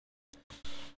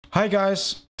Hi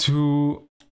guys, to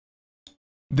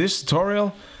this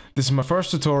tutorial. This is my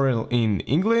first tutorial in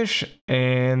English,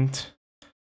 and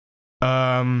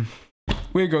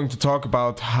we're going to talk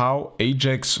about how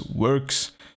AJAX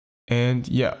works. And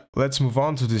yeah, let's move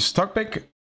on to this topic.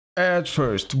 At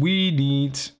first, we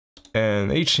need an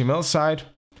HTML site.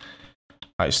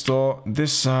 I store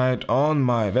this site on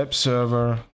my web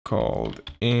server called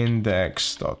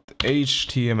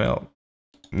index.html.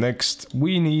 Next,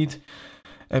 we need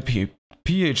a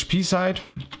PHP site.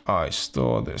 I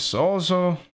store this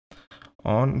also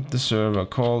on the server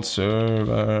called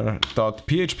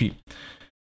server.php.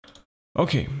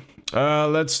 Okay,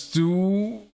 let's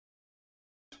do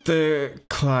the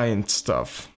client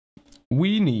stuff.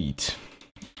 We need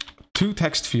two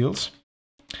text fields,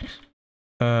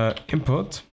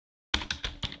 input,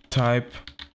 type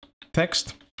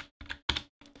text.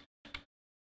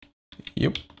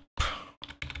 Yep.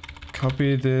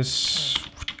 Copy this,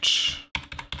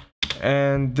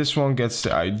 and this one gets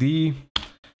the ID.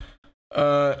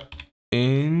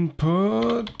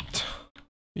 Input.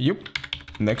 Yep.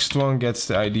 Next one gets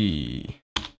the ID.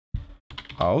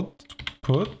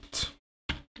 Output.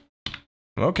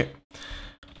 Okay.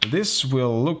 This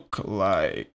will look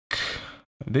like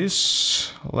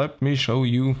this. Let me show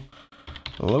you.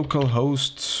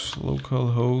 Localhost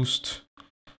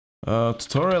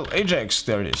tutorial AJAX.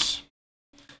 There it is.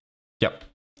 Yep.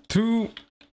 Two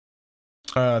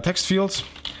text fields,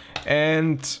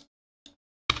 and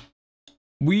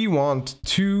we want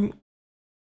to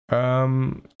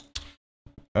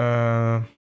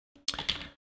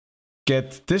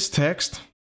get this text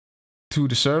to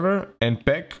the server and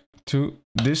back to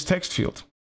this text field.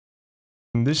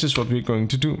 And this is what we're going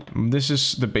to do. This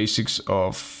is the basics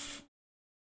of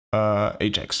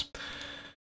AJAX.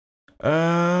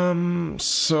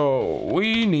 So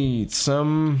we need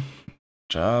some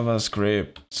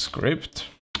JavaScript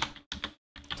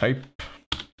type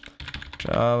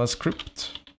JavaScript,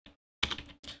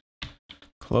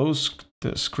 close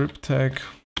the script tag.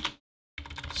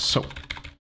 So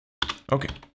okay,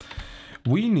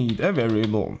 we need a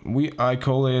variable. I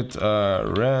call it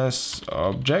res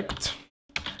object,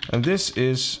 and this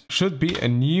should be a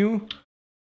new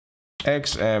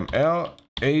XML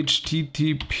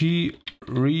HTTP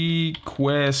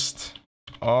request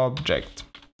object.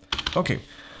 Okay,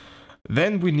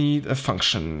 then we need a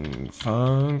function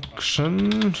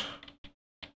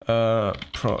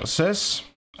process.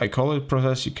 I call it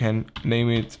process. You can name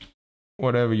it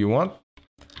whatever you want.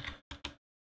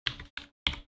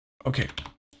 Okay,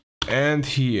 and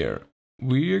here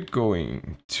we're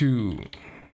going to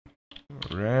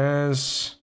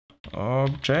res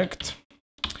object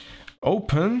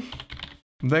open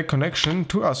the connection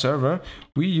to our server.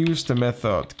 We use the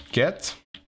method get,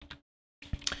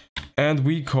 and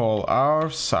we call our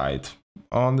site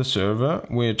on the server,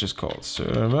 which is called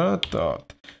server.php,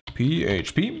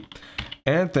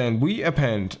 and then we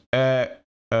append a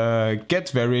get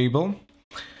variable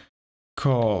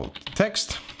called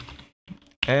text,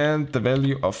 and the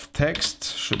value of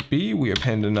text should be, we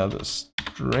append another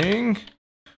string,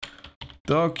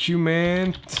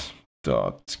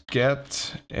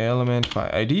 document.get element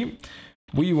by ID.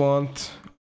 We want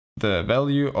the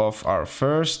value of our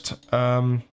first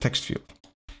text field.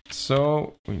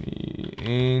 So we need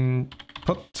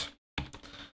input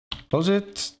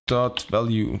posit dot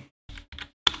value.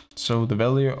 So the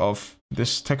value of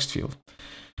this text field.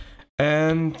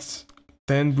 And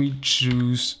then we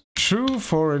choose true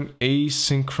for an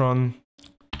asynchronous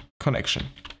connection.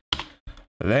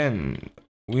 Then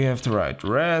we have to write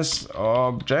res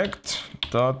object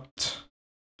dot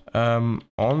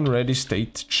on ready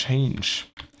state change.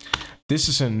 This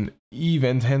is an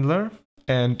event handler,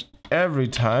 and every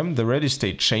time the ready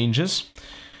state changes,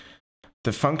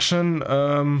 the function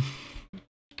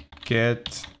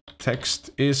get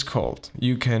text is called.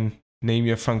 You can name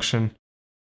your function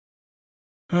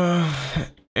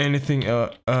anything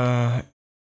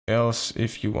else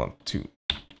if you want to.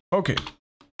 Okay,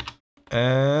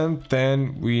 and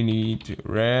then we need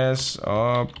res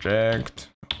object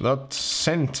dot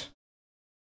send.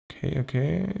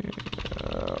 Okay.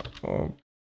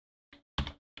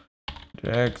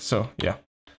 Object. So yeah,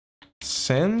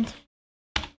 send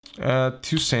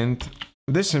to send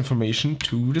this information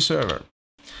to the server.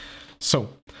 So,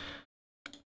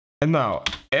 and now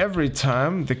every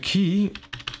time the key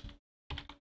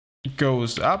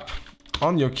goes up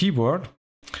on your keyboard,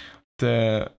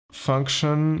 the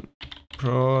function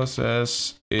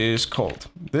process is called.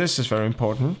 This is very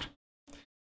important.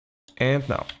 And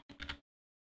now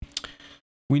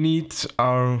we need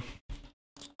our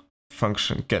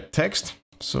function get text.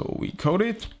 So we code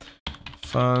it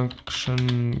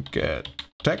function get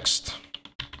text,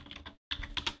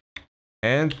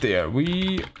 and there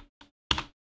we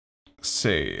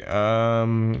say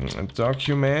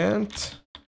document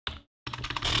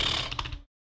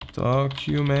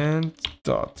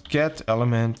dot get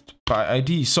element by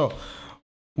ID. So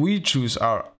we choose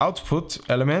our output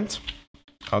element,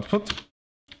 output.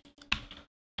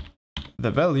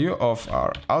 The value of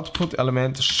our output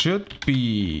element should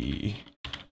be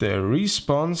the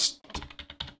response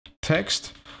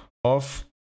text of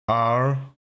our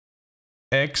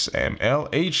XML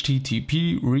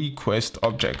HTTP request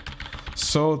object.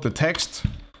 So the text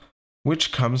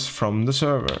which comes from the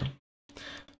server.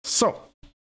 So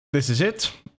this is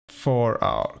it for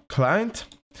our client.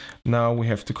 Now we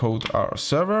have to code our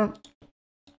server.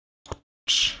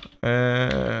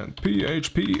 And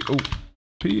PHP.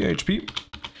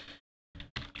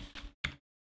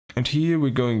 And here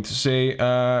we're going to say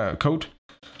code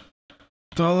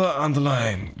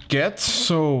 $_get.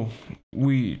 So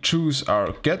we choose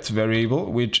our get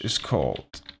variable, which is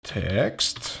called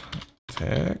text,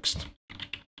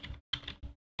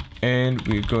 and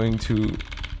we're going to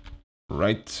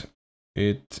write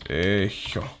it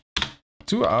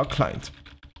to our client.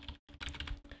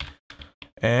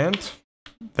 And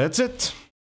that's it.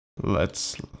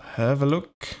 Let's have a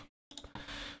look.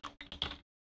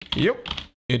 Yep,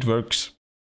 it works.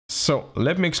 So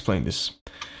let me explain this.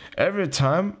 Every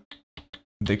time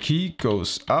the key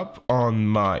goes up on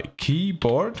my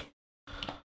keyboard,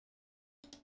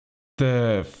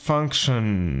 the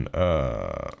function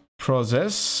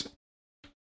process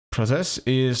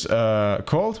is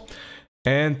called,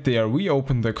 and there we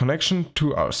open the connection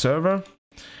to our server.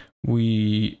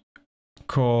 We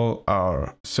call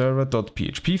our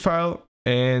server.php file,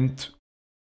 and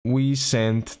we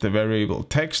send the variable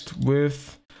text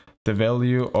with the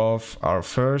value of our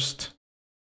first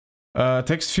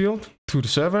text field to the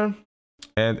server.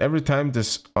 And every time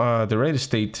this the ready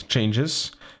state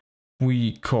changes,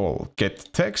 we call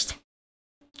get text,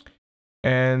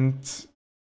 and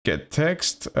get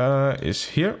text is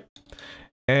here,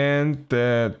 and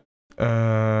the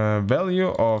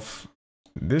value of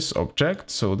this object,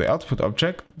 so the output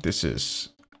object, this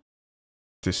is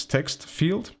this text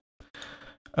field,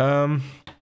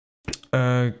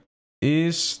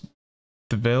 is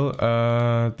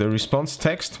the response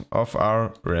text of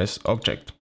our res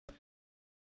object.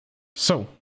 So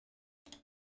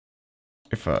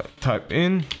if I type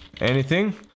in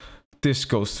anything, this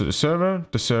goes to the server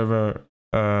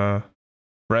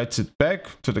writes it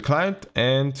back to the client,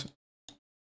 and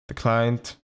the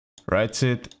client writes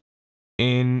it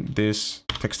in this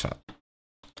text file.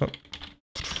 So,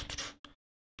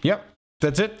 yeah,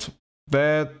 that's it.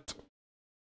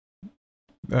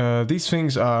 These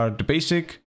things are the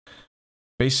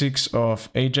basics of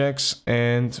AJAX,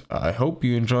 and I hope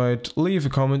you enjoyed. Leave a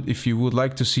comment if you would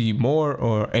like to see more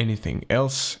or anything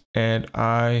else, and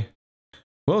I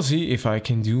will see if I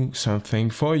can do something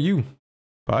for you.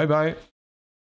 Bye bye.